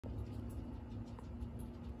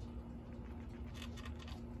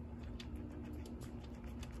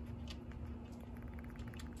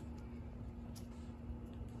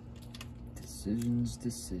Decisions,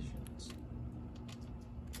 decisions.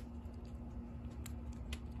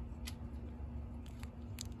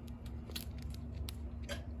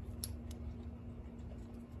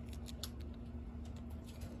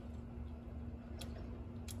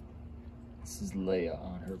 This is Leia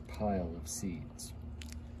on her pile of seeds,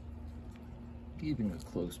 keeping a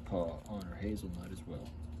close paw on her hazelnut as well.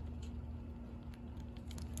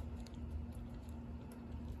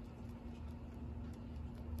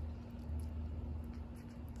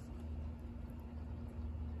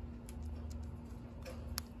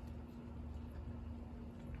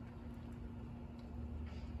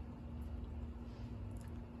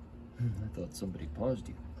 I thought somebody paused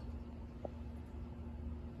you.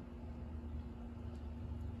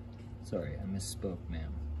 Sorry, I misspoke,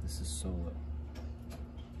 ma'am. This is Solo.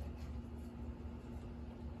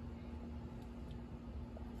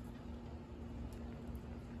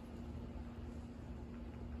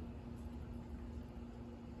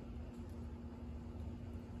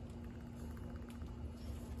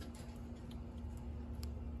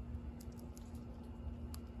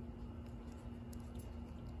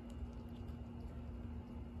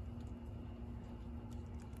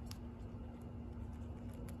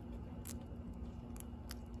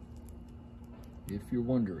 If you're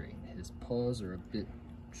wondering, his paws are a bit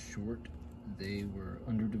short. They were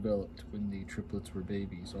underdeveloped when the triplets were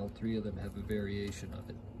babies. All three of them have a variation of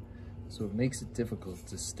it. So it makes it difficult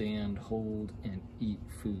to stand, hold, and eat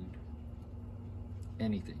food.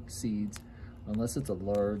 Anything, seeds, unless it's a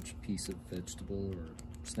large piece of vegetable or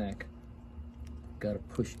snack. Gotta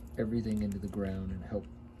push everything into the ground and help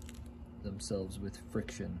themselves with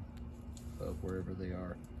friction of wherever they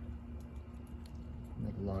are.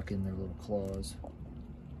 They lock in their little claws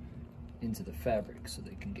into the fabric so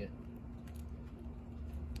they can get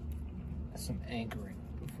some anchoring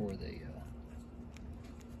before they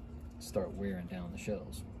start wearing down the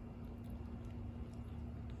shells.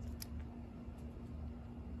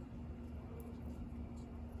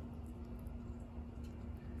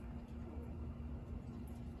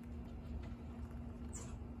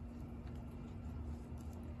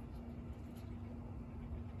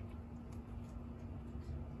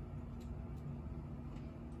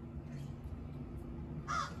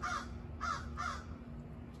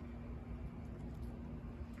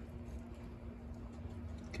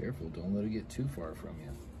 Careful, don't let it get too far from you.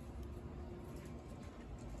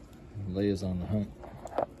 Leia's on the hunt.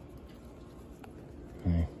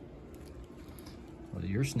 Hey. Well,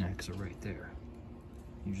 your snacks are right there.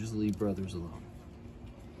 You just leave brothers alone.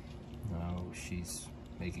 No, she's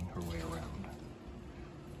making her way around.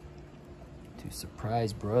 To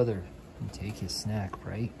surprise brother and take his snack,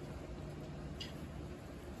 right?